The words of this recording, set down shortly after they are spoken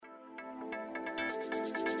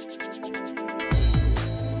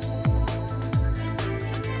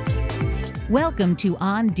Welcome to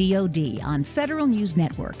On DoD on Federal News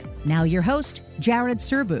Network. Now your host, Jared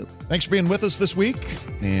Serbu. Thanks for being with us this week.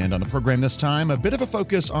 And on the program this time, a bit of a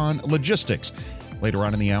focus on logistics. Later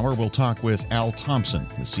on in the hour, we'll talk with Thompson,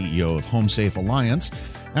 the CEO of HomeSafe Alliance.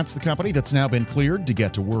 That's the company that's now been cleared to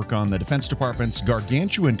get to work on the Defense Department's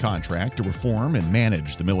gargantuan contract to reform and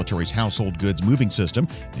manage the military's household goods moving system,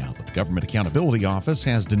 now that the Government Accountability Office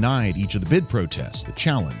has denied each of the bid protests that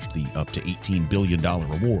challenged the up to $18 billion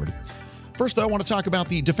award. First, though, I want to talk about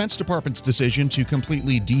the Defense Department's decision to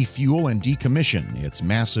completely defuel and decommission its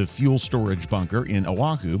massive fuel storage bunker in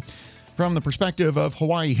Oahu. From the perspective of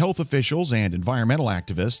Hawaii health officials and environmental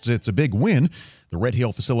activists, it's a big win. The Red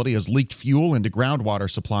Hill facility has leaked fuel into groundwater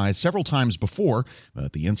supplies several times before,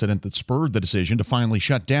 but the incident that spurred the decision to finally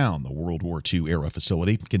shut down the World War II-era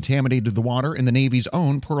facility contaminated the water in the Navy's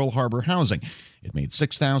own Pearl Harbor housing. It made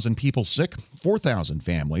 6,000 people sick. 4,000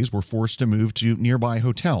 families were forced to move to nearby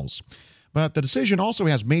hotels. But the decision also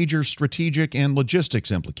has major strategic and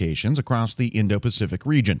logistics implications across the Indo-Pacific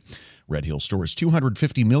region. Red Hill stores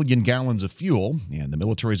 250 million gallons of fuel, and the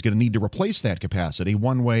military is going to need to replace that capacity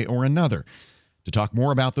one way or another. To talk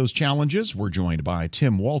more about those challenges, we're joined by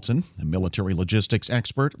Tim Walton, a military logistics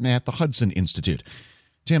expert at the Hudson Institute.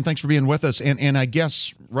 Tim, thanks for being with us. And I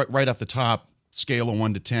guess right off the top, scale of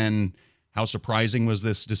 1 to 10, how surprising was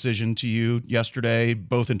this decision to you yesterday,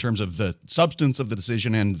 both in terms of the substance of the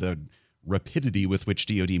decision and the rapidity with which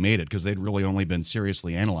DoD made it, because they'd really only been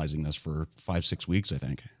seriously analyzing this for 5-6 weeks, I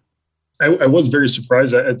think. I was very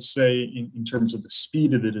surprised. I'd say in terms of the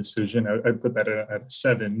speed of the decision, I'd put that at a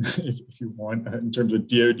 7 if you want. In terms of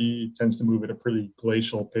DoD, tends to move at a pretty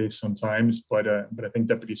glacial pace sometimes, but I think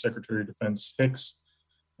Deputy Secretary of Defense Hicks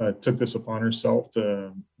took this upon herself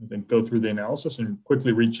to then go through the analysis and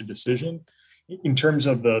quickly reach a decision. In terms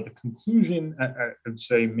of the conclusion, I'd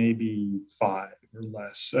say maybe 5 or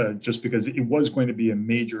less, just because it was going to be a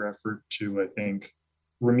major effort to, I think,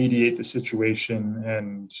 remediate the situation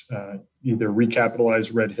and either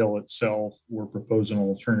recapitalize Red Hill itself or propose an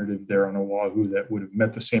alternative there on Oahu that would have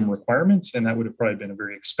met the same requirements. And that would have probably been a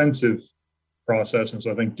very expensive process. And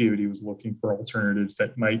so I think DoD was looking for alternatives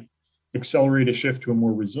that might accelerate a shift to a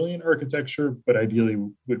more resilient architecture, but ideally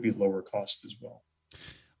would be lower cost as well.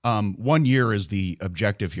 1 year is the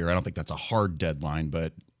objective here. I don't think that's a hard deadline,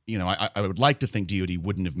 but you know, I would like to think DoD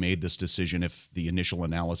wouldn't have made this decision if the initial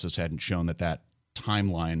analysis hadn't shown that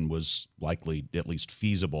timeline was likely at least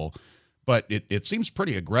feasible. But it seems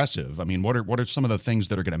pretty aggressive. I mean, what are some of the things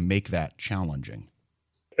that are going to make that challenging?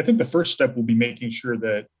 I think the first step will be making sure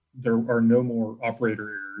that there are no more operator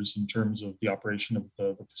errors in terms of the operation of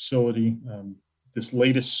the facility. This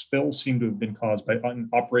latest spill seemed to have been caused by an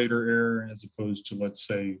operator error as opposed to, let's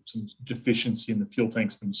say, some deficiency in the fuel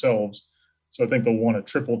tanks themselves. So I think they'll want to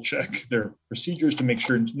triple check their procedures to make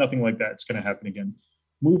sure nothing like that's going to happen again.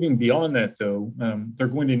 Moving beyond that, though, they're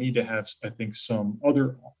going to need to have, I think, some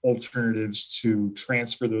other alternatives to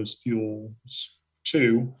transfer those fuels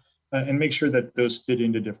to and make sure that those fit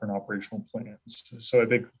into different operational plans. So I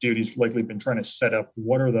think DoD's likely been trying to set up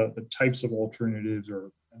what are the types of alternatives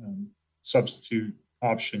or substitute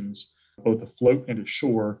options, both afloat and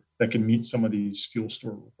ashore, that can meet some of these fuel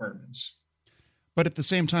store requirements. But at the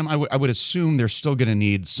same time, I would assume they're still going to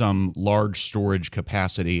need some large storage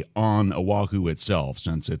capacity on Oahu itself,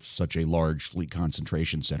 since it's such a large fleet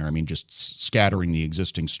concentration center. I mean, just scattering the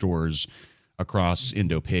existing stores across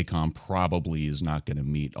INDOPACOM probably is not going to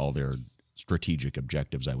meet all their strategic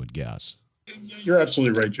objectives, I would guess. You're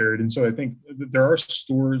absolutely right, Jared. And so I think there are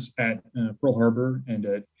stores at Pearl Harbor and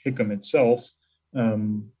at Hickam itself,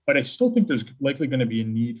 but I still think there's likely going to be a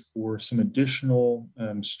need for some additional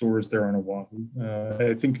stores there on Oahu.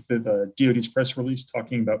 I think that DoD's press release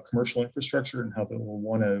talking about commercial infrastructure and how they will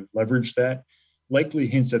want to leverage that likely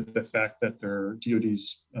hints at the fact that their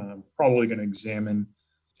DoD's probably going to examine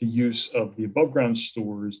the use of the above ground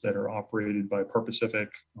stores that are operated by Par Pacific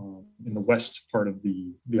in the west part of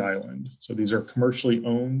the island. So these are commercially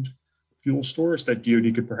owned fuel stores that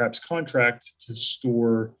DoD could perhaps contract to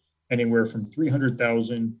store anywhere from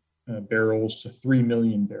 300,000 barrels to 3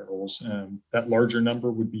 million barrels. That larger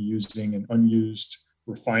number would be using an unused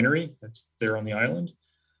refinery that's there on the island.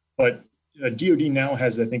 But DoD now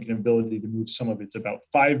has, I think, an ability to move some of its about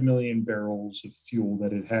 5 million barrels of fuel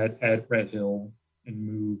that it had at Red Hill and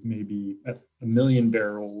move maybe 1 million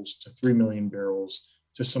barrels to 3 million barrels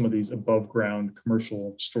to some of these above ground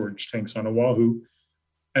commercial storage tanks on Oahu.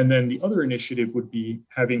 And then the other initiative would be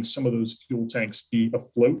having some of those fuel tanks be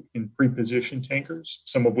afloat in pre-positioned tankers,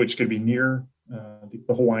 some of which could be near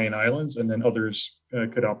the Hawaiian Islands, and then others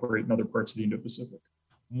could operate in other parts of the Indo-Pacific.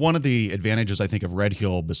 One of the advantages, I think, of Red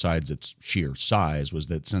Hill, besides its sheer size, was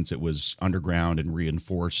that since it was underground and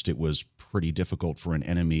reinforced, it was pretty difficult for an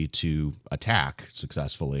enemy to attack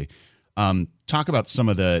successfully. Talk about some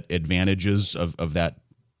of the advantages of that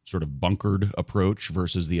sort of bunkered approach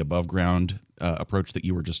versus the above ground approach that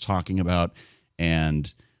you were just talking about,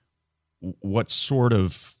 and what sort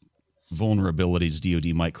of vulnerabilities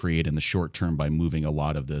DoD might create in the short term by moving a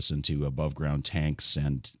lot of this into above ground tanks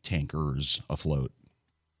and tankers afloat.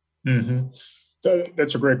 Mm-hmm. So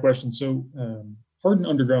that's a great question. So hardened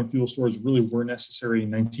underground fuel stores really were necessary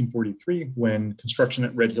in 1943 when construction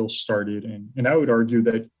at Red Hill started. And I would argue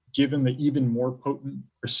that given the even more potent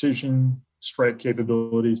precision strike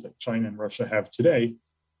capabilities that China and Russia have today,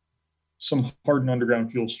 some hardened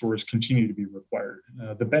underground fuel stores continue to be required.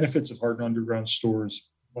 The benefits of hardened underground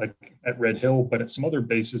stores, like at Red Hill, but at some other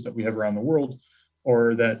bases that we have around the world,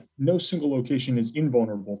 are that no single location is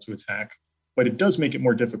invulnerable to attack, but it does make it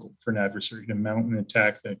more difficult for an adversary to mount an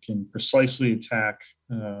attack that can precisely attack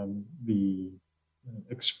the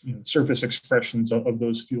surface expressions of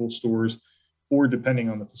those fuel stores, or depending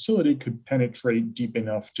on the facility, could penetrate deep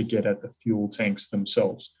enough to get at the fuel tanks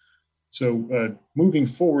themselves. So moving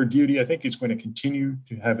forward, DoD, I think, is going to continue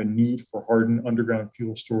to have a need for hardened underground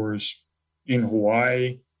fuel stores in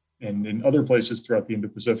Hawaii and in other places throughout the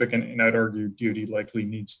Indo-Pacific. And I'd argue DoD likely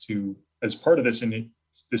needs to, as part of this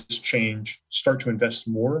change, start to invest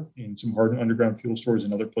more in some hardened underground fuel stores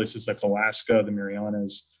in other places like Alaska, the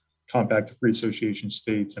Marianas, Compact of Free Association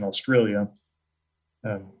states, and Australia.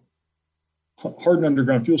 Hardened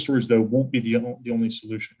underground fuel storage, though, won't be the only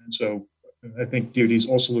solution. And so I think DoD is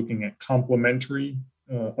also looking at complementary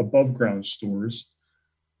above ground stores.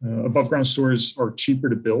 Above ground stores are cheaper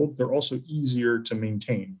to build. They're also easier to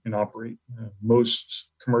maintain and operate. Most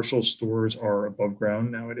commercial stores are above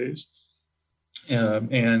ground nowadays.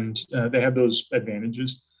 And they have those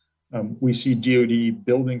advantages. We see DoD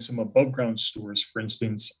building some above ground stores, for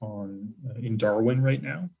instance, in Darwin right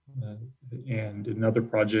now, and another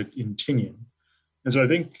project in Tinian. And so I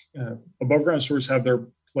think above ground stores have their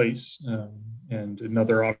place, and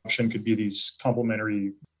another option could be these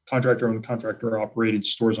complementary contractor-owned, contractor-operated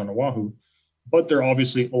stores on Oahu, but they're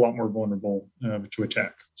obviously a lot more vulnerable to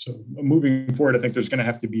attack. So moving forward, I think there's going to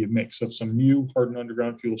have to be a mix of some new hardened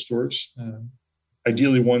underground fuel stores,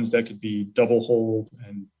 ideally ones that could be double-hulled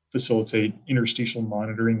and facilitate interstitial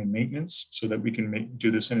monitoring and maintenance so that we can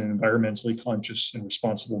do this in an environmentally conscious and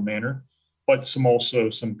responsible manner, but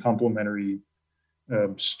some complementary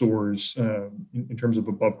stores in terms of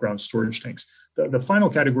above ground storage tanks. The final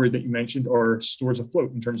category that you mentioned are stores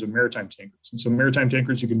afloat in terms of maritime tankers. And so maritime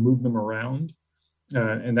tankers, you can move them around,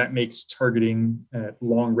 and that makes targeting at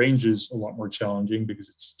long ranges a lot more challenging because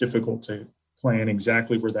it's difficult to plan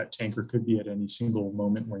exactly where that tanker could be at any single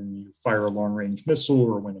moment when you fire a long range missile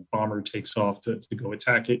or when a bomber takes off to go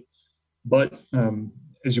attack it. But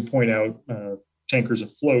as you point out, tankers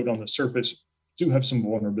afloat on the surface do have some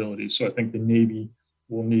vulnerabilities. So I think the Navy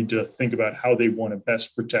will need to think about how they want to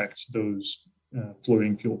best protect those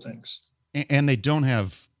floating fuel tanks. And they don't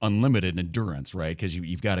have unlimited endurance, right? Because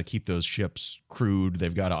you've got to keep those ships crewed.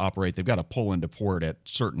 They've got to operate. They've got to pull into port at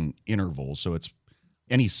certain intervals. So it's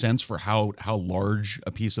any sense for how large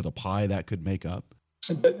a piece of the pie that could make up?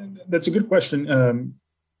 That's a good question.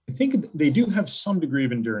 I think they do have some degree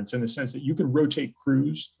of endurance in the sense that you can rotate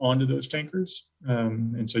crews onto those tankers.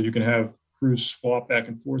 And so you can have crews swap back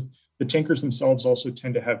and forth. The tankers themselves also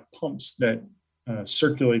tend to have pumps that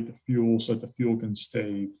circulate the fuel so that the fuel can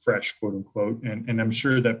stay fresh, quote unquote. And I'm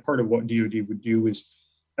sure that part of what DoD would do is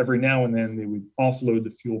every now and then they would offload the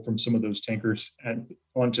fuel from some of those tankers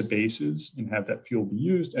onto bases and have that fuel be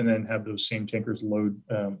used, and then have those same tankers load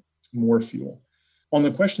more fuel. On the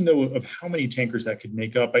question, though, of how many tankers that could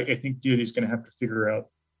make up, I think DoD is going to have to figure out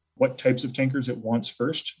what types of tankers it wants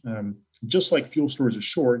first. Just like fuel stores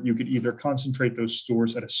ashore, you could either concentrate those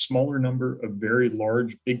stores at a smaller number of very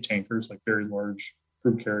large, big tankers, like very large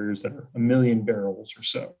crude carriers that are 1 million barrels or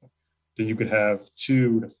so. So you could have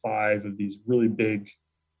 2 to 5 of these really big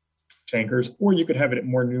tankers, or you could have it at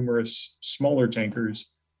more numerous, smaller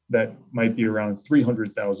tankers that might be around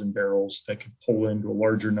 300,000 barrels that could pull into a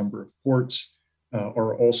larger number of ports,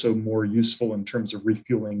 are also more useful in terms of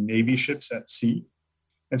refueling Navy ships at sea.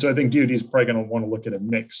 And so I think DoD is probably going to want to look at a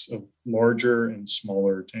mix of larger and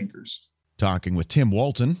smaller tankers. Talking with Tim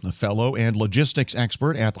Walton, a fellow and logistics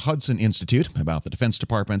expert at the Hudson Institute, about the Defense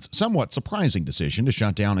Department's somewhat surprising decision to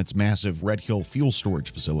shut down its massive Red Hill fuel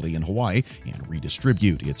storage facility in Hawaii and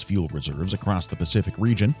redistribute its fuel reserves across the Pacific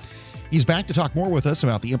region. He's back to talk more with us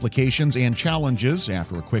about the implications and challenges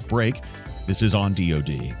after a quick break. This is On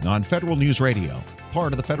DoD, on Federal News Radio,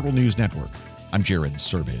 part of the Federal News Network. I'm Jared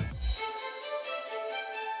Serbu.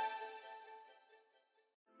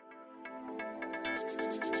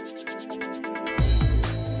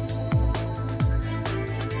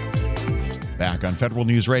 Back on Federal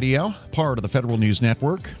News Radio, part of the Federal News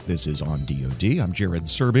Network. This is On DoD. I'm Jared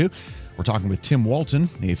Serbu. We're talking with Tim Walton,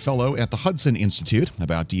 a fellow at the Hudson Institute,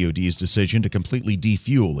 about DoD's decision to completely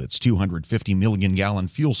defuel its 250 million gallon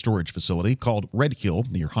fuel storage facility called Red Hill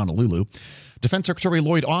near Honolulu. Defense Secretary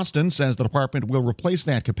Lloyd Austin says the department will replace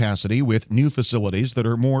that capacity with new facilities that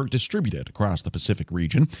are more distributed across the Pacific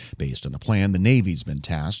region, based on a plan the Navy's been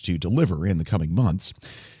tasked to deliver in the coming months.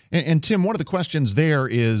 And Tim, one of the questions there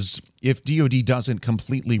is, if DoD doesn't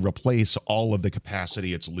completely replace all of the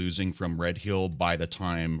capacity it's losing from Red Hill by the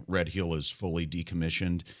time Red Hill is fully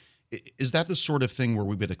decommissioned, is that the sort of thing where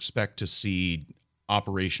we would expect to see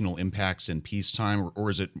operational impacts in peacetime, or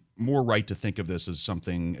is it more right to think of this as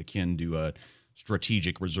something akin to a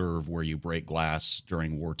strategic reserve where you break glass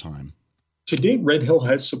during wartime? To date, Red Hill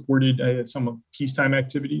has supported some of peacetime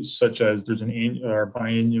activities, such as there's an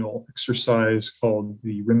biannual exercise called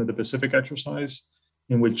the Rim of the Pacific exercise,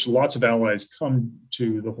 in which lots of allies come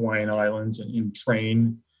to the Hawaiian Islands and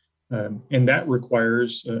train. And that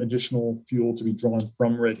requires additional fuel to be drawn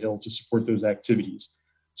from Red Hill to support those activities.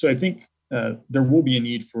 So I think there will be a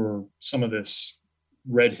need for some of this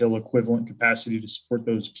Red Hill equivalent capacity to support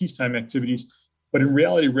those peacetime activities. But in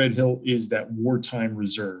reality, Red Hill is that wartime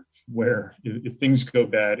reserve where if things go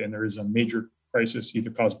bad and there is a major crisis, either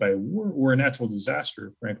caused by a war or a natural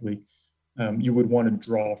disaster, frankly, you would want to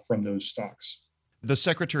draw from those stocks. The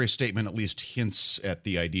Secretary's statement at least hints at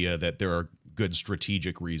the idea that there are good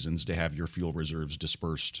strategic reasons to have your fuel reserves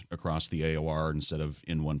dispersed across the AOR instead of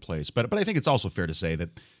in one place. But I think it's also fair to say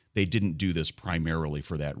that they didn't do this primarily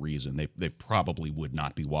for that reason. They probably would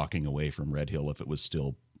not be walking away from Red Hill if it was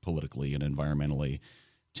still politically and environmentally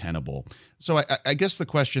tenable. So I guess the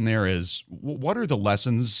question there is, what are the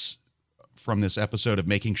lessons from this episode of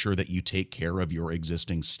making sure that you take care of your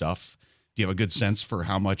existing stuff? Do you have a good sense for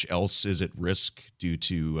how much else is at risk due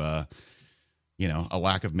to, a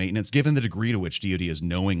lack of maintenance, given the degree to which DoD has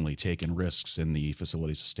knowingly taken risks in the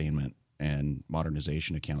facility sustainment and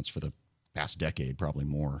modernization accounts for the past decade, probably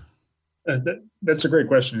more? That's a great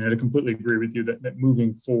question. And I completely agree with you that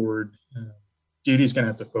moving forward, DoD is going to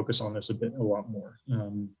have to focus on this a lot more.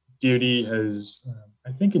 DoD has,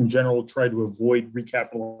 I think in general, tried to avoid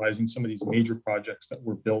recapitalizing some of these major projects that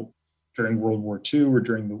were built during World War II or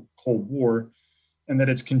during the Cold War, and that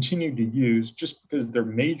it's continued to use just because they're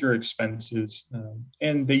major expenses,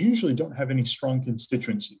 and they usually don't have any strong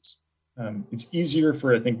constituencies. It's easier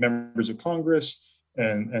for, I think, members of Congress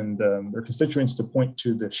and their constituents to point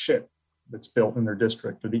to the ship that's built in their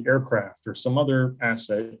district or the aircraft or some other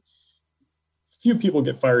asset. Few people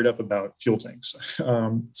get fired up about fuel tanks.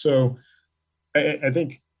 So I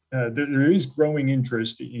think there is growing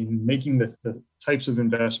interest in making the types of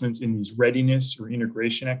investments in these readiness or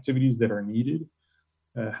integration activities that are needed.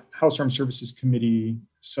 House Armed Services Committee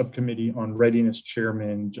Subcommittee on Readiness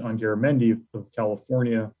Chairman John Garamendi of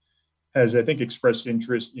California has, I think, expressed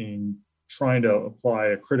interest in trying to apply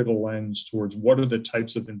a critical lens towards what are the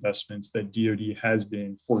types of investments that DoD has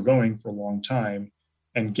been foregoing for a long time,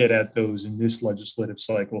 and get at those in this legislative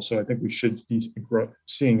cycle. So I think we should be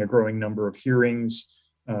seeing a growing number of hearings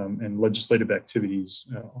and legislative activities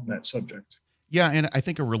on that subject. Yeah, and I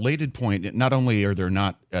think a related point, not only are there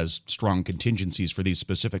not as strong contingencies for these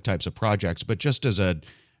specific types of projects, but just as a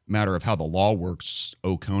matter of how the law works,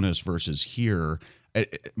 OCONUS versus here,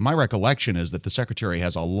 my recollection is that the Secretary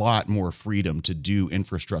has a lot more freedom to do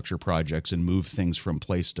infrastructure projects and move things from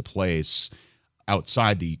place to place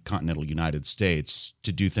outside the continental United States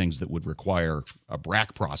to do things that would require a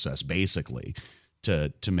BRAC process, basically,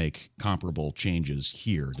 to make comparable changes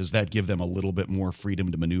here. Does that give them a little bit more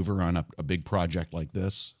freedom to maneuver on a big project like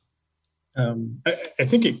this? I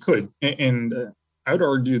think it could. And I would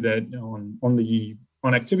argue that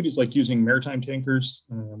on activities like using maritime tankers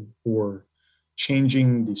or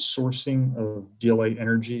changing the sourcing of DLA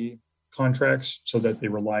energy contracts so that they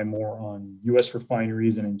rely more on U.S.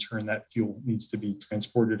 refineries, and in turn that fuel needs to be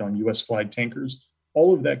transported on U.S. flagged tankers.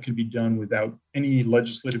 All of that could be done without any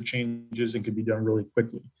legislative changes and could be done really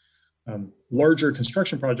quickly. Larger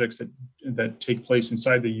construction projects that take place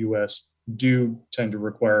inside the U.S. do tend to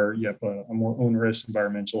require a more onerous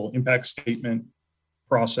environmental impact statement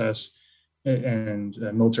process and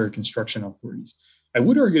military construction authorities. I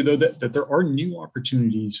would argue, though, that there are new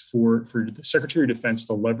opportunities for the Secretary of Defense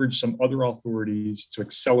to leverage some other authorities to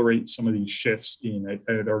accelerate some of these shifts in,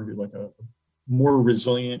 I would argue, like a more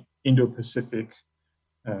resilient Indo-Pacific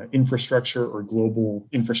infrastructure or global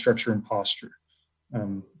infrastructure and posture.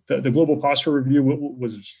 The Global Posture Review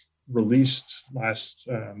was released last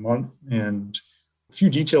month, and a few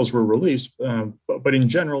details were released. But in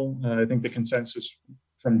general, I think the consensus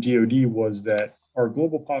from DoD was that our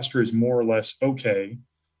global posture is more or less okay,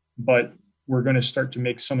 but we're going to start to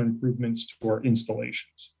make some improvements to our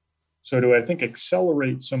installations. So to, I think,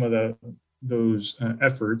 accelerate some of those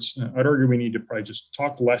efforts, I'd argue we need to probably just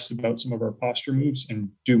talk less about some of our posture moves and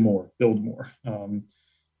do more, build more.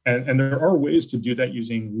 And there are ways to do that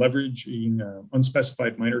using leveraging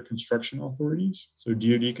unspecified minor construction authorities. So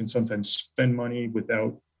DoD can sometimes spend money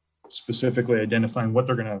without specifically identifying what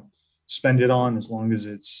they're going to spend it on, as long as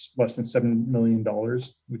it's less than $7 million,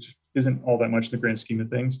 which isn't all that much in the grand scheme of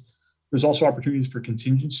things. There's also opportunities for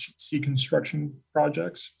contingency construction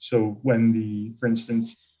projects. So when for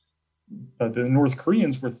instance, the North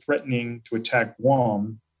Koreans were threatening to attack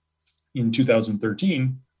Guam in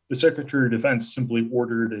 2013, the Secretary of Defense simply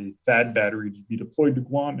ordered a THAAD battery to be deployed to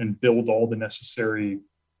Guam and build all the necessary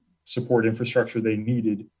support infrastructure they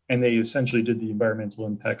needed. And they essentially did the environmental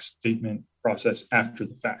impact statement process after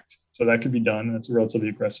the fact. So that could be done. That's a relatively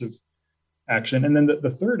aggressive action. And then the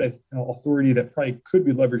third authority that probably could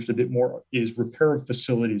be leveraged a bit more is repair of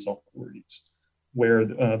facilities authorities, where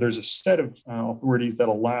there's a set of authorities that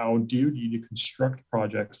allow DoD to construct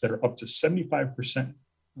projects that are up to 75%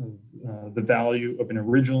 of the value of an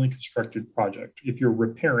originally constructed project if you're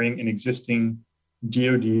repairing an existing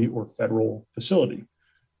DoD or federal facility.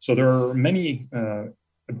 So there are many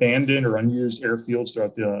abandoned or unused airfields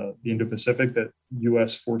throughout the Indo-Pacific that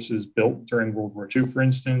U.S. forces built during World War II, for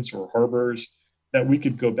instance, or harbors that we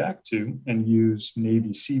could go back to and use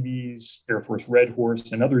Navy Seabees, Air Force Red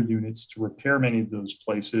Horse, and other units to repair many of those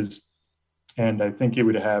places. And I think it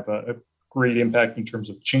would have a great impact in terms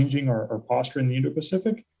of changing our posture in the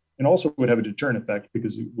Indo-Pacific, and also would have a deterrent effect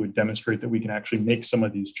because it would demonstrate that we can actually make some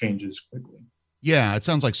of these changes quickly. Yeah, it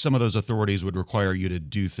sounds like some of those authorities would require you to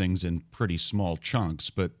do things in pretty small chunks,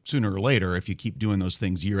 but sooner or later, if you keep doing those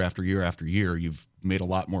things year after year after year, you've made a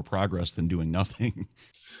lot more progress than doing nothing.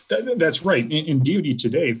 That's right. In DoD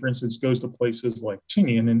today, for instance, goes to places like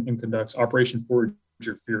Tinian and conducts Operation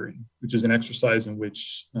Forager Fury, which is an exercise in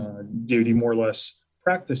which DoD more or less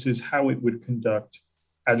practices how it would conduct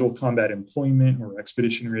agile combat employment or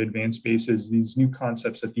expeditionary advanced bases, these new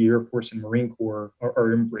concepts that the Air Force and Marine Corps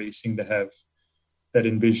are embracing that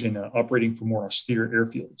envision operating for more austere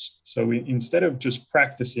airfields. So instead of just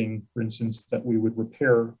practicing, for instance, that we would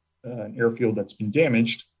repair an airfield that's been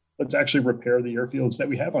damaged, let's actually repair the airfields that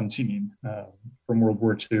we have on Tinian from World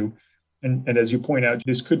War II. And as you point out,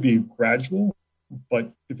 this could be gradual,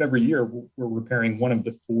 but if every year we're repairing one of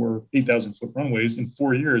the 4 8,000-foot runways, in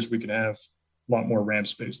 4 years, we could have a lot more ramp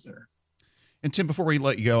space there. And Tim, before we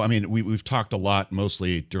let you go, I mean, we've talked a lot,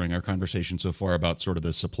 mostly during our conversation so far, about sort of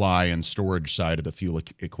the supply and storage side of the fuel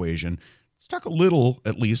equation. Let's talk a little,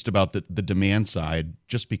 at least, about the demand side,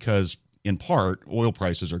 just because, in part, oil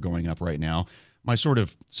prices are going up right now. My sort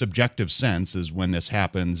of subjective sense is when this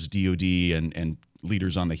happens, DoD and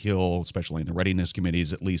leaders on the Hill, especially in the readiness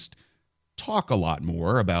committees, at least talk a lot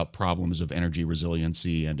more about problems of energy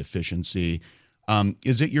resiliency and efficiency.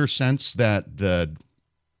 Is it your sense that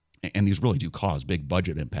and these really do cause big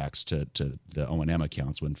budget impacts to the O&M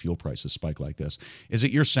accounts when fuel prices spike like this. Is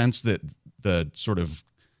it your sense that the sort of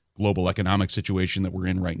global economic situation that we're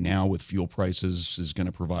in right now with fuel prices is going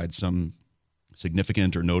to provide some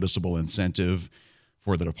significant or noticeable incentive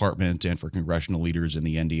for the department and for congressional leaders in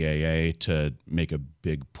the NDAA to make a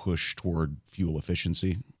big push toward fuel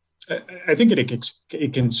efficiency? I think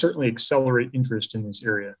it can certainly accelerate interest in this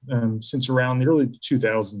area. Since around the early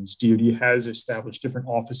 2000s, DoD has established different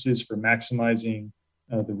offices for maximizing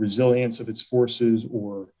the resilience of its forces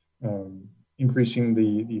or increasing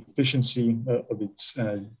the efficiency of its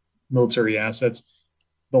military assets.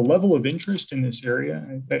 The level of interest in this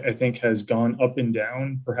area, I think, has gone up and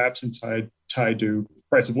down, perhaps tied to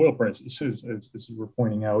price of oil prices, as you were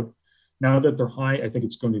pointing out. Now that they're high, I think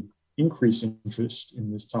it's going to increase interest in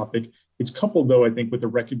this topic. It's coupled, though, I think, with the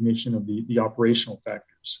recognition of the operational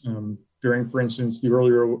factors. During, for instance, the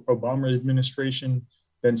earlier Obama administration,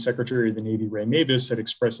 then Secretary of the Navy Ray Mabus had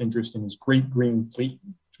expressed interest in his Great Green Fleet,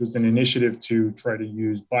 which was an initiative to try to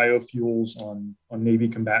use biofuels on Navy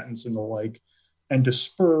combatants and the like, and to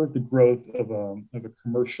spur the growth of a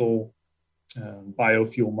commercial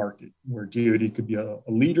biofuel market where DoD could be a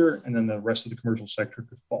leader and then the rest of the commercial sector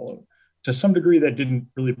could follow. To some degree, that didn't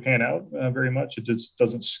really pan out very much. It just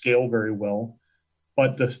doesn't scale very well.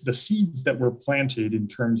 But the seeds that were planted in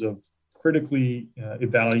terms of critically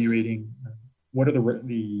evaluating what are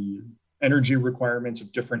the energy requirements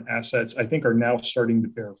of different assets, I think are now starting to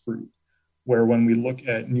bear fruit. Where when we look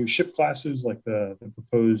at new ship classes like the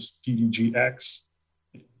proposed DDG-X,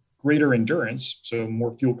 greater endurance, so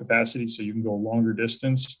more fuel capacity so you can go a longer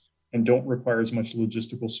distance and don't require as much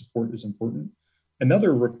logistical support is important.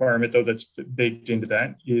 Another requirement, though, that's baked into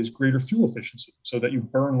that is greater fuel efficiency so that you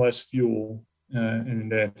burn less fuel.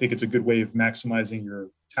 And I think it's a good way of maximizing your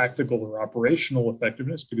tactical or operational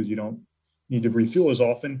effectiveness because you don't need to refuel as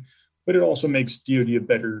often, but it also makes DoD a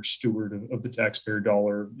better steward of the taxpayer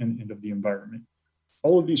dollar and of the environment.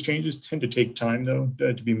 All of these changes tend to take time, though,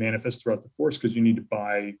 to be manifest throughout the force because you need to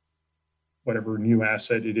buy whatever new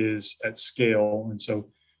asset it is at scale. And so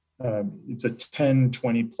it's a 10,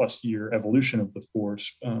 20 plus year evolution of the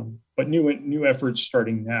force. But new efforts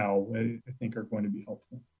starting now, I think, are going to be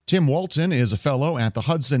helpful. Tim Walton is a fellow at the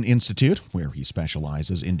Hudson Institute, where he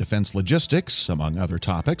specializes in defense logistics, among other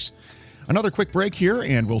topics. Another quick break here,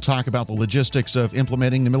 and we'll talk about the logistics of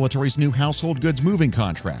implementing the military's new household goods moving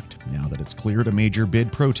contract, now that it's cleared a major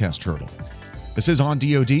bid protest hurdle. This is On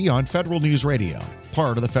DoD on Federal News Radio,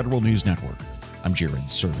 part of the Federal News Network. I'm Jared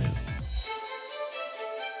Serbu.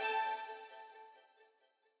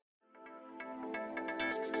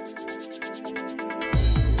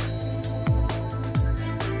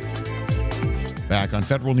 Back on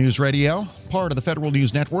Federal News Radio, part of the Federal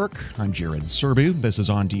News Network. I'm Jared Serbu. This is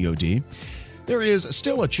On DoD. There is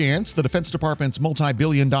still a chance the Defense Department's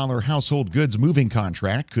multi-billion-dollar household goods moving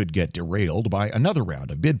contract could get derailed by another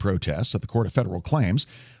round of bid protests at the Court of Federal Claims.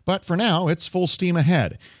 But for now, it's full steam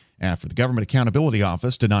ahead. After the Government Accountability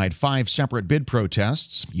Office denied 5 separate bid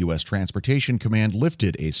protests, U.S. Transportation Command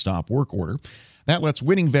lifted a stop work order. That lets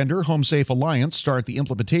winning vendor HomeSafe Alliance start the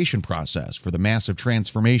implementation process for the massive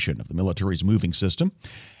transformation of the military's moving system.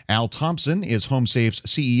 Al Thompson is HomeSafe's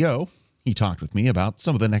CEO. He talked with me about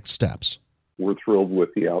some of the next steps. We're thrilled with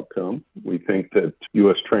the outcome. We think that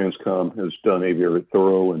U.S. Transcom has done a very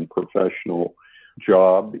thorough and professional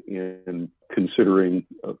job in considering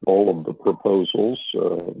all of the proposals.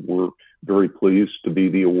 We're very pleased to be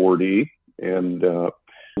the awardee, and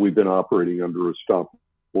we've been operating under a stop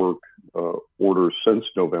work order since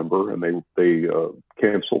November, and they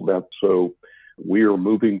canceled that. So we are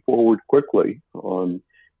moving forward quickly on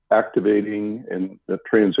activating and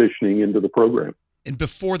transitioning into the program. And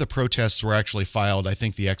before the protests were actually filed, I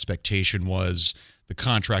think the expectation was the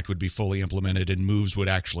contract would be fully implemented and moves would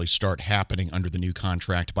actually start happening under the new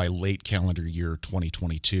contract by late calendar year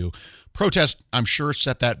 2022. Protests, I'm sure,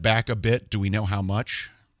 set that back a bit. Do we know how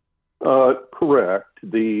much? Correct.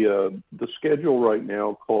 The schedule right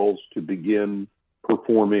now calls to begin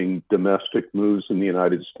performing domestic moves in the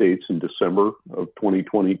United States in December of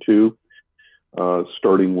 2022,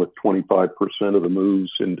 starting with 25% of the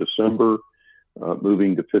moves in December,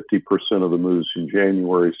 moving to 50% of the moves in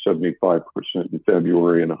January, 75% in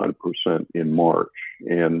February, and 100% in March.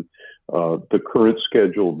 And the current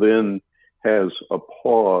schedule then has a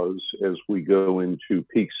pause as we go into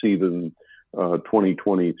peak season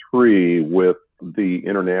 2023, with the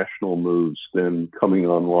international moves then coming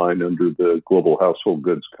online under the Global Household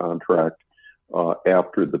Goods Contract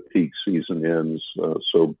after the peak season ends,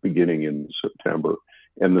 so beginning in September.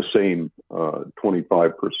 And the same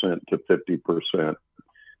 25% to 50%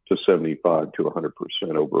 to 75 to 100%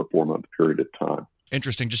 over a 4-month period of time.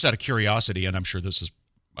 Interesting. Just out of curiosity, and I'm sure this is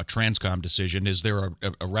a Transcom decision, is there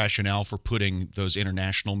a rationale for putting those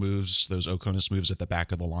international moves, those OCONUS moves, at the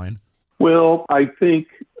back of the line? Well, I think,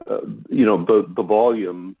 the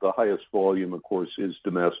volume, the highest volume, of course, is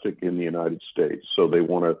domestic in the United States. So they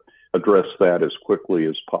want to address that as quickly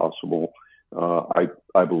as possible.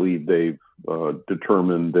 I believe they've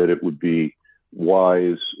determined that it would be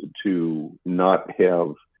wise to not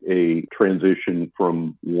have a transition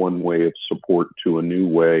from one way of support to a new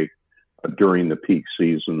way during the peak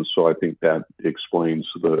season. So I think that explains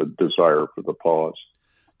the desire for the pause.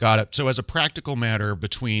 Got it. So as a practical matter,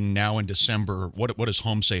 between now and December, what does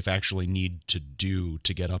HomeSafe actually need to do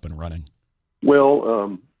to get up and running?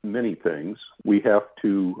 Well, many things. We have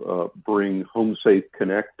to bring HomeSafe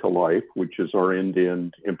Connect to life, which is our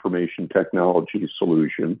end-to-end information technology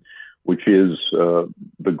solution, which is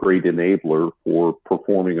the great enabler for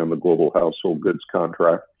performing on the Global Household Goods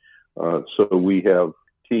Contract. So we have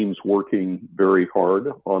teams working very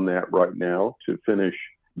hard on that right now to finish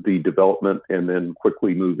the development and then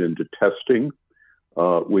quickly move into testing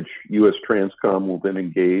which U.S. Transcom will then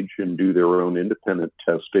engage and do their own independent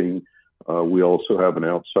testing. We also have an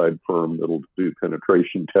outside firm that'll do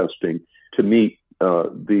penetration testing to meet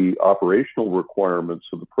the operational requirements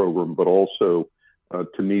of the program, but also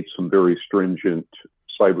to meet some very stringent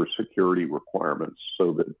cybersecurity requirements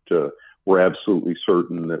so that we're absolutely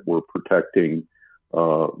certain that we're protecting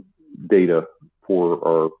data for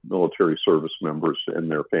our military service members and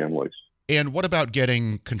their families. And what about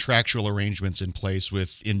getting contractual arrangements in place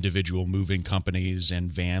with individual moving companies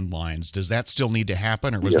and van lines? Does that still need to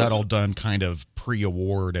happen, or was that all done kind of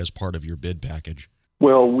pre-award as part of your bid package?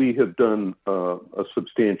 Well, we have done a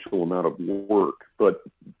substantial amount of work, but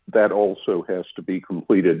that also has to be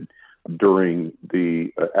completed during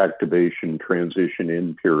the activation transition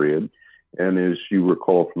in period. And as you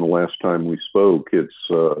recall from the last time we spoke, it's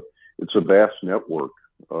a vast network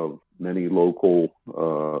of many local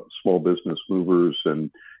small business movers and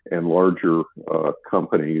larger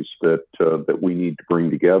companies that we need to bring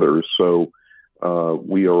together. So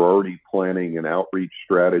we are already planning an outreach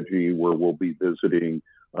strategy where we'll be visiting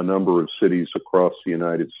a number of cities across the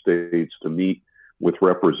United States to meet with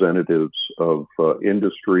representatives of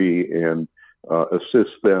industry and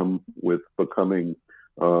assist them with becoming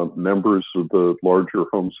members of the larger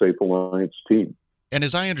HomeSafe Alliance team. And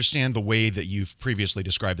as I understand the way that you've previously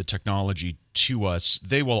described the technology to us,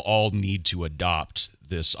 they will all need to adopt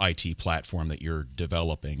this IT platform that you're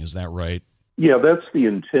developing. Is that right? Yeah, that's the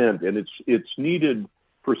intent, and it's needed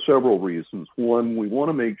for several reasons. One, we want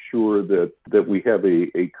to make sure that we have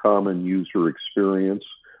a common user experience.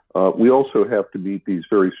 We also have to meet these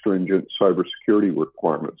very stringent cybersecurity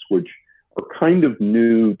requirements, which are kind of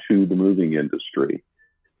new to the moving industry.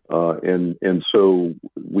 And so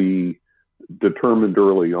we determined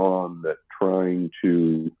early on that trying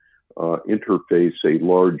to interface a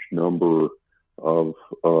large number of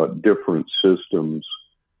different systems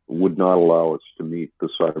would not allow us to meet the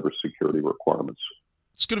cybersecurity requirements.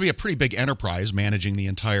 It's going to be a pretty big enterprise managing the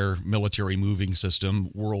entire military moving system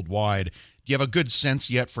worldwide. Do you have a good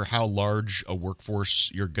sense yet for how large a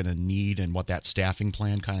workforce you're going to need and what that staffing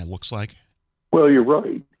plan kind of looks like? Well, you're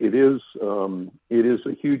right. It is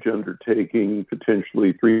a huge undertaking,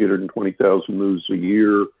 potentially 320,000 moves a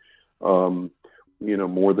year,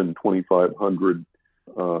 more than 2,500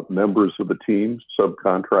 members of the team,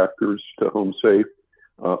 subcontractors to HomeSafe.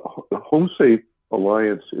 The HomeSafe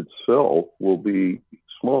Alliance itself will be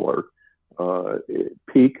smaller.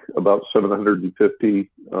 Peak about 750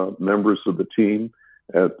 members of the team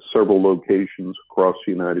at several locations across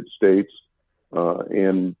the United States.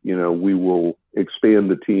 And we will expand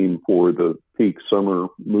the team for the peak summer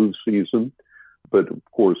move season. But of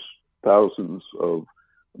course, thousands of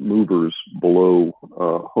movers below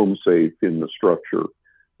HomeSafe in the structure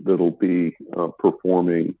that'll be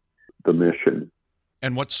performing the mission.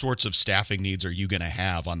 And what sorts of staffing needs are you going to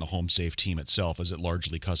have on the HomeSafe team itself? Is it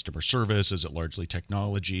largely customer service? Is it largely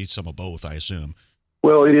technology? Some of both, I assume.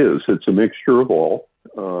 Well, it is. It's a mixture of all.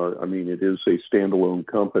 It is a standalone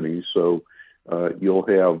company, so you'll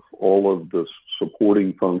have all of the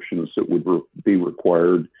supporting functions that would be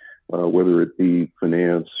required, whether it be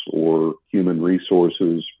finance or human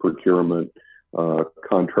resources, procurement,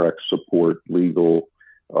 contract support, legal,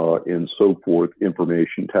 and so forth,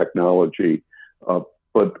 information technology.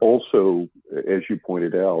 But also, as you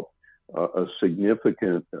pointed out, a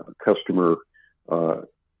significant customer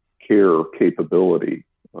care capability,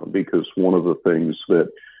 because one of the things that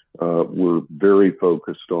we're very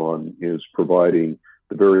focused on is providing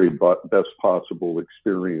the very best possible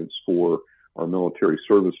experience for our military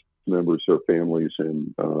service members, their families,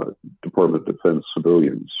 and Department of Defense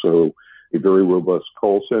civilians. So a very robust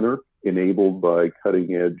call center enabled by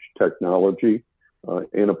cutting-edge technology.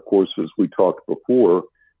 And of course, as we talked before,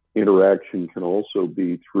 interaction can also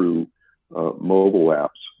be through mobile apps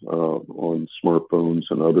on smartphones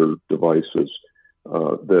and other devices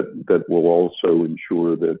that will also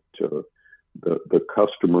ensure that the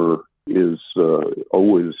customer is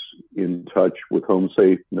always in touch with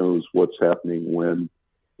HomeSafe, knows what's happening when,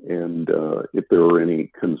 and if there are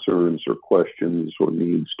any concerns or questions or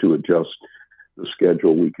needs to adjust the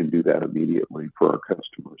schedule, we can do that immediately for our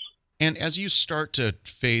customers. And as you start to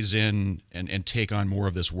phase in and take on more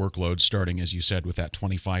of this workload, starting, as you said, with that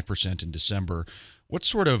 25% in December, what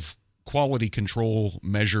sort of quality control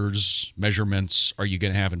measurements are you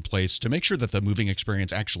going to have in place to make sure that the moving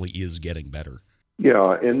experience actually is getting better?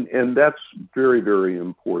 Yeah, and that's very, very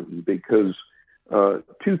important, because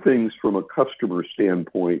two things from a customer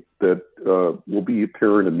standpoint that will be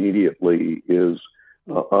apparent immediately is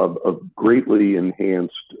a greatly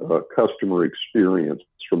enhanced customer experience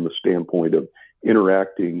from the standpoint of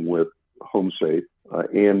interacting with HomeSafe.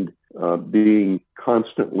 and being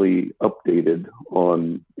constantly updated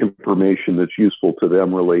on information that's useful to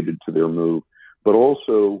them related to their move. But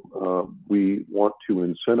also, we want to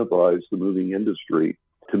incentivize the moving industry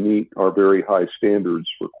to meet our very high standards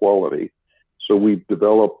for quality. So we've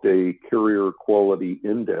developed a carrier quality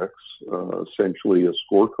index, essentially a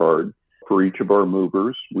scorecard for each of our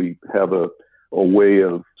movers. We have a way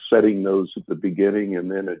of setting those at the beginning and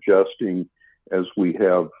then adjusting as we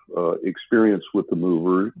have experience with the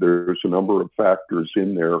mover. There's a number of factors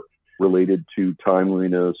in there related to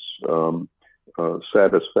timeliness,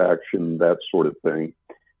 satisfaction, that sort of thing.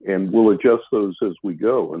 And we'll adjust those as we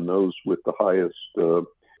go. And those with the highest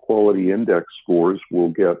quality index scores will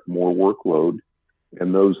get more workload.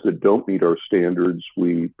 And those that don't meet our standards,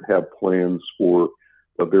 we have plans for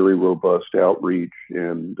a very robust outreach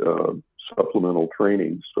and supplemental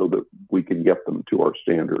training so that we can get them to our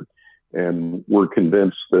standard. And we're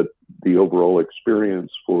convinced that the overall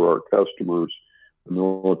experience for our customers, the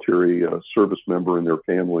military service member and their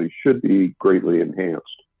families, should be greatly enhanced.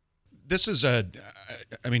 This is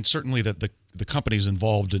certainly that the companies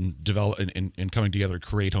involved in in coming together to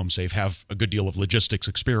create HomeSafe have a good deal of logistics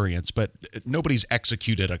experience, but nobody's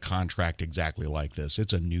executed a contract exactly like this.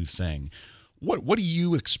 It's a new thing. What do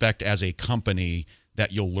you expect as a company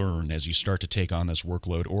that you'll learn as you start to take on this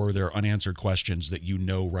workload, or are there unanswered questions that you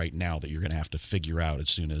know right now that you're going to have to figure out as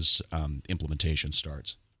soon as implementation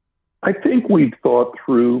starts? I think we've thought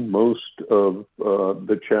through most of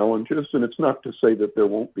the challenges, and it's not to say that there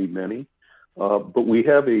won't be many, but we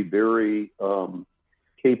have a very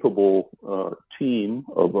capable team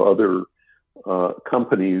of other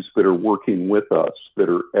companies that are working with us, that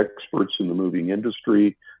are experts in the moving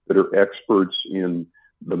industry, that are experts in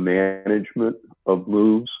the management of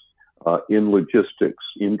moves, in logistics,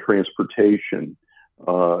 in transportation.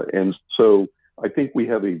 And so I think we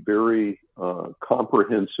have a very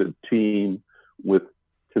comprehensive team with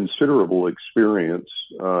considerable experience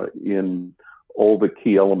in all the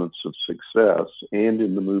key elements of success and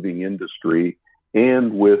in the moving industry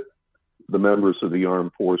and with the members of the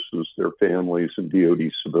armed forces, their families, and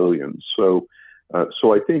DoD civilians. So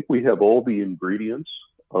I think we have all the ingredients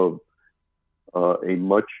of a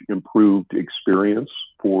much improved experience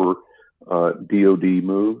for DoD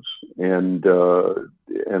moves, and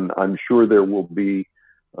I'm sure there will be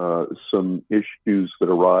some issues that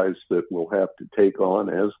arise that we'll have to take on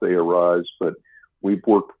as they arise. But we've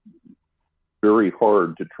worked very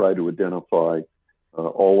hard to try to identify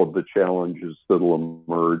all of the challenges that will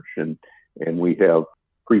emerge, and we have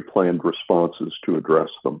pre-planned responses to address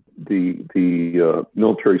them. The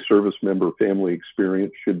military service member family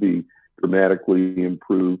experience should be dramatically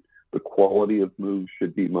improved. The quality of moves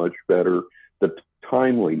should be much better. The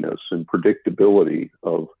timeliness and predictability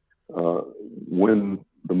of when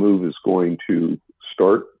the move is going to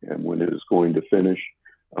start and when it is going to finish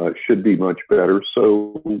should be much better.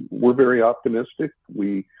 So we're very optimistic.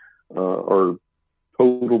 We are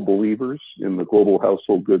total believers in the global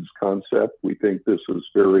household goods concept. We think this is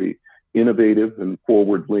very innovative and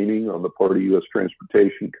forward-leaning on the part of U.S.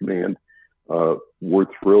 Transportation Command. We're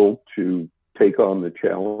thrilled to take on the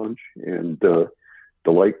challenge and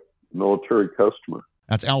delight military customer.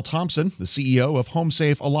 That's Al Thompson, the CEO of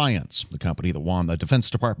HomeSafe Alliance, the company that won the Defense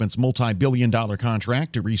Department's multi-billion-dollar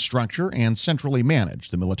contract to restructure and centrally manage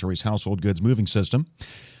the military's household goods moving system.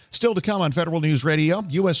 Still to come on Federal News Radio,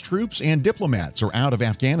 U.S. troops and diplomats are out of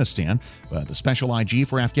Afghanistan, but the Special IG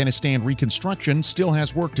for Afghanistan reconstruction still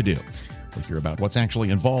has work to do. We'll hear about what's actually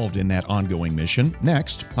involved in that ongoing mission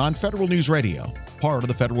next on Federal News Radio, part of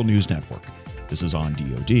the Federal News Network. This is On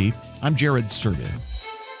DoD. I'm Jared Serbu.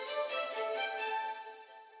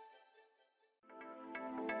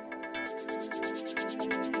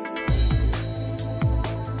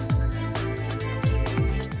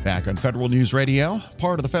 Back on Federal News Radio,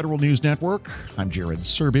 part of the Federal News Network. I'm Jared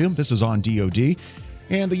Serbu. This is On DoD.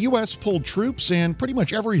 And the U.S. pulled troops and pretty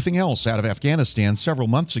much everything else out of Afghanistan several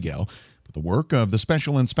months ago. But the work of the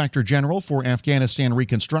Special Inspector General for Afghanistan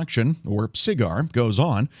Reconstruction, or SIGAR, goes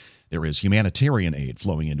on. There is humanitarian aid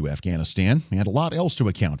flowing into Afghanistan and a lot else to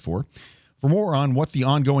account for. For more on what the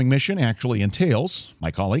ongoing mission actually entails, my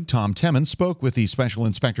colleague Tom Temin spoke with the Special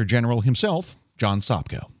Inspector General himself, John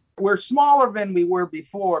Sopko. We're smaller than we were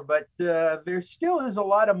before, but there still is a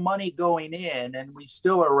lot of money going in, and we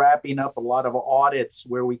still are wrapping up a lot of audits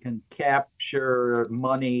where we can capture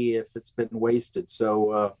money if it's been wasted.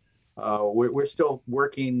 So We're still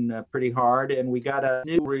working pretty hard, and we got a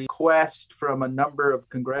new request from a number of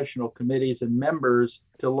congressional committees and members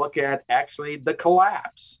to look at actually the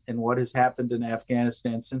collapse and what has happened in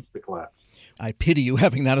Afghanistan since the collapse. I pity you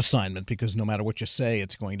having that assignment, because no matter what you say,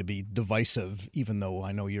 it's going to be divisive, even though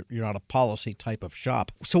I know you're not a policy type of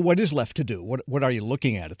shop. So what is left to do? What are you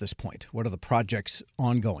looking at this point? What are the projects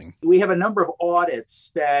ongoing? We have a number of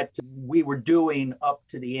audits that we were doing up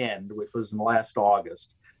to the end, which was in last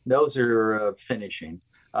August. Those are finishing.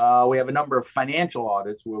 We have a number of financial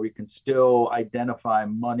audits where we can still identify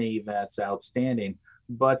money that's outstanding.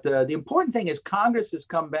 But the important thing is Congress has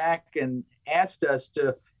come back and asked us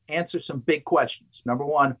to answer some big questions. Number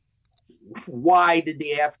one, why did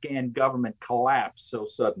the Afghan government collapse so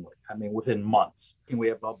suddenly? I mean, within months. And we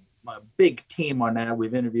have a big team on that.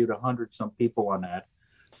 We've interviewed 100-some people on that.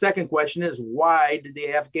 Second question is, why did the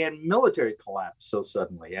Afghan military collapse so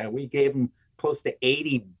suddenly? And we gave them close to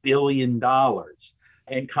 $80 billion.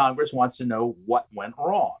 And Congress wants to know what went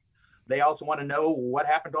wrong. They also want to know what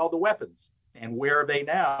happened to all the weapons and where are they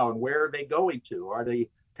now and where are they going to? Are the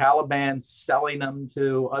Taliban selling them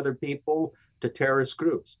to other people, to terrorist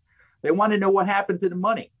groups? They want to know what happened to the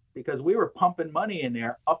money, because we were pumping money in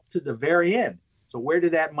there up to the very end. So where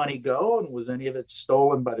did that money go? And was any of it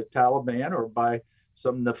stolen by the Taliban or by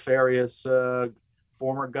some nefarious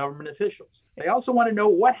former government officials? They also want to know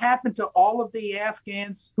what happened to all of the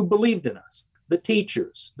Afghans who believed in us, the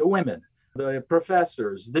teachers, the women, the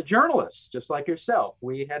professors, the journalists, just like yourself.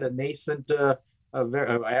 We had a nascent,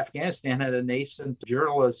 Afghanistan had a nascent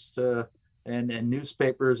journalists and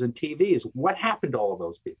newspapers and TVs. What happened to all of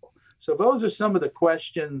those people? So those are some of the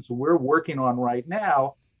questions we're working on right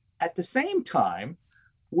now. At the same time,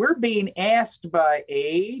 we're being asked by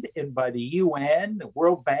AID and by the UN, the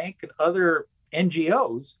World Bank, and other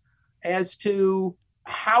NGOs as to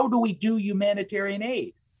how do we do humanitarian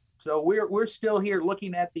aid. So we're still here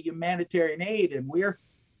looking at the humanitarian aid, and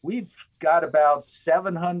we've got about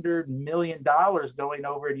 $700 million going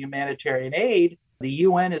over in humanitarian aid. The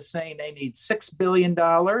UN is saying they need $6 billion,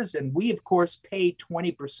 and we, of course, pay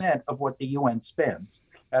 20% of what the UN spends.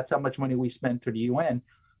 That's how much money we spend to the UN.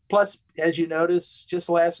 Plus, as you noticed, just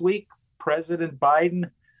last week, President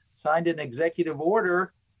Biden signed an executive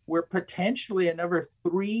order where potentially another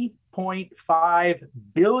 $3.5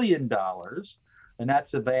 billion, and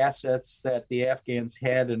that's of assets that the Afghans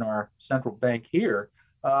had in our central bank here,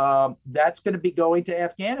 that's going to be going to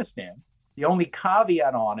Afghanistan. The only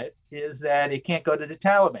caveat on it is that it can't go to the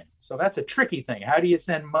Taliban. So that's a tricky thing. How do you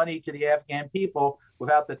send money to the Afghan people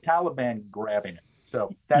without the Taliban grabbing it?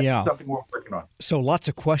 So that's something we're working on. So lots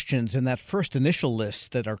of questions in that first initial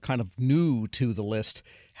list that are kind of new to the list.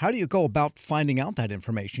 How do you go about finding out that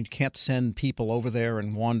information? You can't send people over there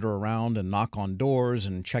and wander around and knock on doors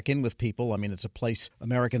and check in with people. I mean, it's a place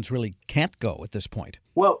Americans really can't go at this point.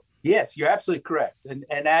 Well, yes, you're absolutely correct. And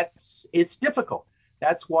it's difficult.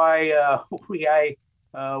 That's why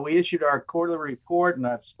we issued our quarterly report, and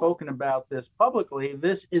I've spoken about this publicly.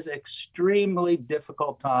 This is an extremely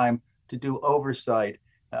difficult time to do oversight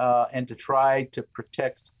and to try to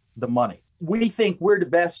protect the money. We think we're the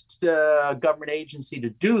best government agency to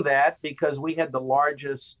do that because we had the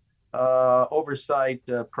largest oversight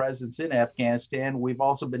presence in Afghanistan. We've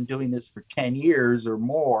also been doing this for 10 years or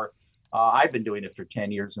more. I've been doing it for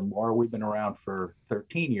 10 years or more. We've been around for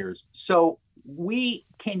 13 years. So we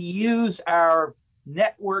can use our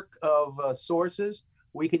network of sources.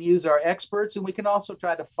 We can use our experts, and we can also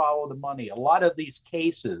try to follow the money. A lot of these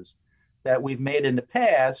cases that we've made in the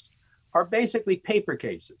past are basically paper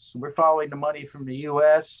cases. We're following the money from the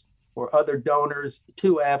U.S. or other donors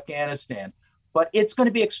to Afghanistan. But it's going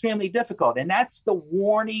to be extremely difficult. And that's the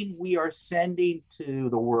warning we are sending to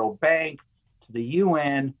the World Bank, to the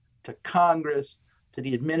UN, to Congress, to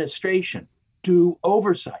the administration. Do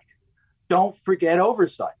oversight. Don't forget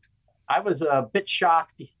oversight. I was a bit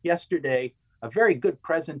shocked yesterday. A very good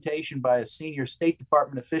presentation by a senior State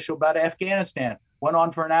Department official about Afghanistan went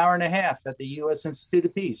on for an hour and a half at the U.S. Institute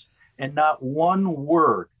of Peace. And not one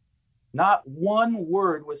word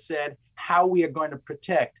was said how we are going to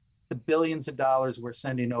protect the billions of dollars we're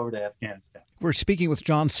sending over to Afghanistan. We're speaking with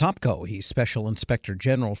John Sopko. He's Special Inspector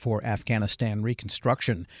General for Afghanistan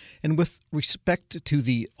Reconstruction. And with respect to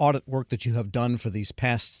the audit work that you have done for these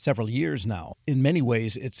past several years now, in many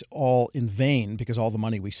ways it's all in vain because all the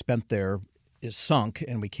money we spent there is sunk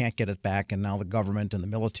and we can't get it back, and now the government and the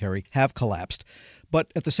military have collapsed.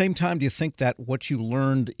 But at the same time, do you think that what you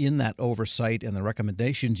learned in that oversight and the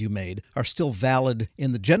recommendations you made are still valid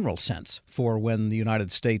in the general sense for when the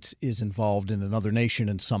United States is involved in another nation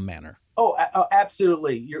in some manner? Oh,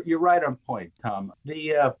 absolutely. You're right on point, Tom.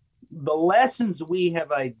 the lessons we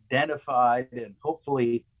have identified and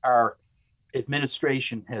hopefully our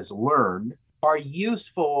administration has learned are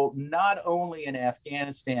useful not only in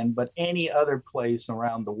Afghanistan, but any other place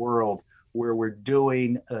around the world where we're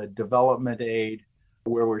doing development aid,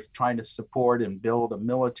 where we're trying to support and build a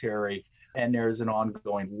military, and there's an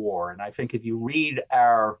ongoing war. And I think if you read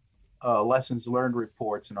our lessons learned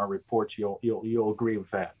reports and our reports, you'll agree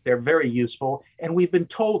with that. They're very useful, and we've been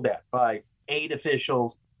told that by aid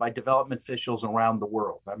officials, by development officials around the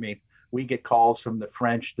world. I mean, we get calls from the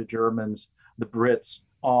French, the Germans, the Brits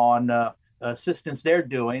on assistance they're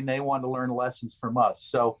doing. They want to learn lessons from us.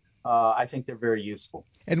 So I think they're very useful.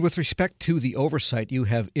 And with respect to the oversight, you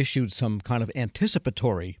have issued some kind of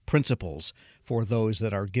anticipatory principles for those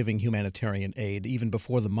that are giving humanitarian aid even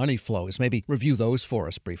before the money flows. Maybe review those for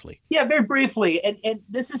us briefly. Yeah, very briefly. And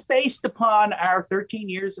this is based upon our 13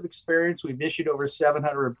 years of experience. We've issued over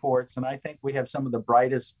 700 reports, and I think we have some of the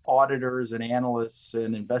brightest auditors and analysts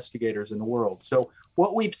and investigators in the world. So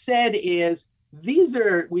what we've said is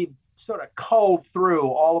we've sort of culled through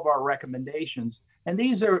all of our recommendations. And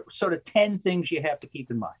these are sort of 10 things you have to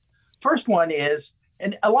keep in mind. First one is,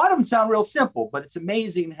 and a lot of them sound real simple, but it's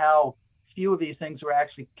amazing how few of these things were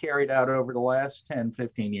actually carried out over the last 10,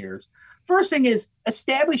 15 years. First thing is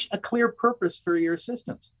establish a clear purpose for your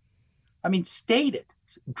assistance. I mean, state it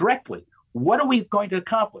directly. What are we going to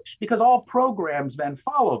accomplish? Because all programs then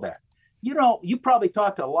follow that. You know, you probably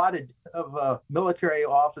talked to a lot of military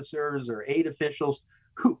officers or aid officials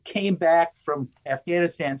who came back from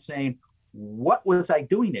Afghanistan saying, what was I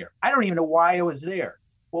doing there? I don't even know why I was there.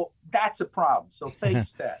 Well, that's a problem. So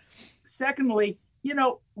face that. Secondly, you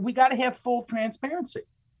know, we got to have full transparency.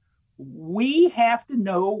 We have to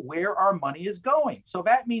know where our money is going. So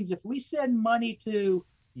that means if we send money to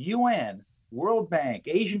UN, World Bank,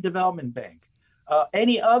 Asian Development Bank,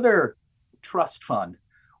 any other trust fund,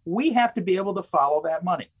 we have to be able to follow that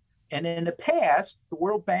money. And in the past, the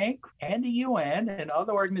World Bank and the UN and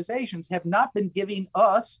other organizations have not been giving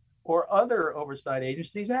us or other oversight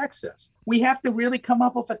agencies access. We have to really come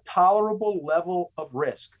up with a tolerable level of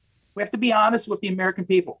risk. We have to be honest with the American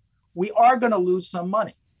people. We are going to lose some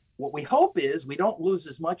money. What we hope is we don't lose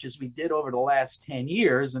as much as we did over the last 10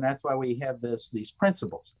 years, and that's why we have these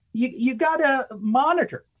principles. You got to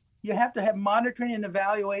monitor. You have to have monitoring and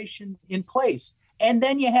evaluation in place. And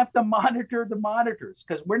then you have to monitor the monitors,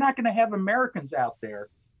 because we're not going to have Americans out there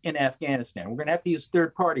in Afghanistan. We're going to have to use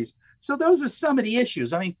third parties. So those are some of the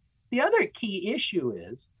issues. I mean, the other key issue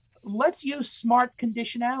is let's use smart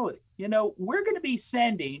conditionality. You know, we're going to be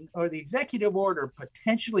sending, or the executive order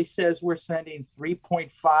potentially says we're sending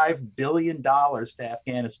 $3.5 billion to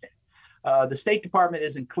Afghanistan. The State Department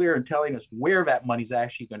isn't clear in telling us where that money's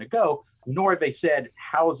actually going to go, nor have they said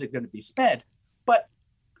how is it going to be spent. But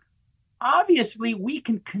obviously, we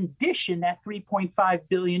can condition that $3.5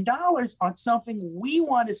 billion on something we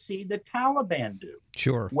want to see the Taliban do.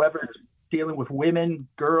 Sure. Whether it's dealing with women,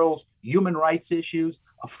 girls, human rights issues,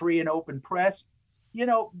 a free and open press, you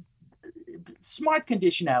know, smart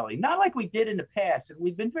conditionality, not like we did in the past. And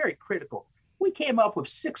we've been very critical. We came up with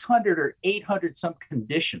 600 or 800 some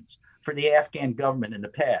conditions for the Afghan government in the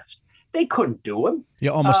past. They couldn't do them.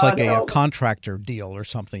 Yeah, almost like a contractor deal or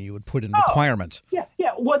something you would put in requirements. Yeah.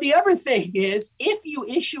 Well, the other thing is, if you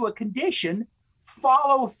issue a condition,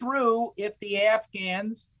 follow through if the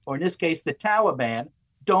Afghans, or in this case, the Taliban,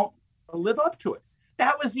 don't live up to it.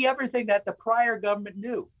 That was the other thing that the prior government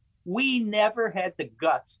knew. We never had the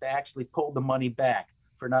guts to actually pull the money back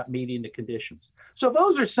for not meeting the conditions. So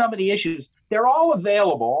those are some of the issues. They're all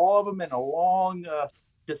available, all of them in a long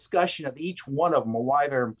discussion of each one of them and why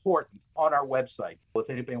they're important on our website, if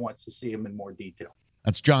anybody wants to see them in more detail.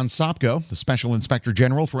 That's John Sopko, the Special Inspector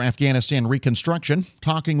General for Afghanistan Reconstruction,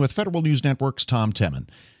 talking with Federal News Network's Tom Temin.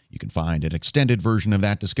 You can find an extended version of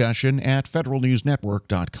that discussion at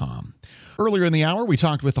federalnewsnetwork.com. Earlier in the hour, we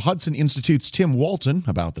talked with the Hudson Institute's Tim Walton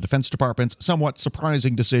about the Defense Department's somewhat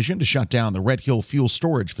surprising decision to shut down the Red Hill Fuel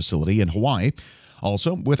Storage Facility in Hawaii.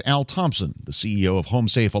 Also with Al Thompson, the CEO of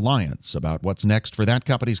HomeSafe Alliance, about what's next for that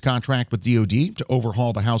company's contract with DoD to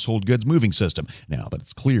overhaul the household goods moving system, now that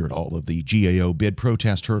it's cleared all of the GAO bid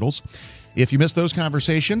protest hurdles. If you missed those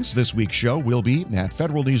conversations, this week's show will be at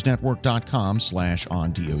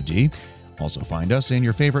federalnewsnetwork.com/on DoD. Also find us in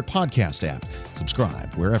your favorite podcast app.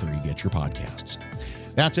 Subscribe wherever you get your podcasts.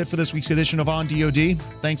 That's it for this week's edition of On DoD.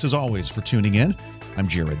 Thanks as always for tuning in. I'm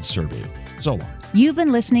Jared Serbu. So long. You've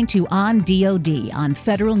been listening to On DoD on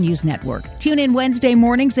Federal News Network. Tune in Wednesday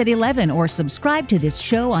mornings at 11 or subscribe to this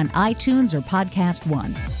show on iTunes or Podcast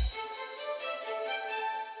One.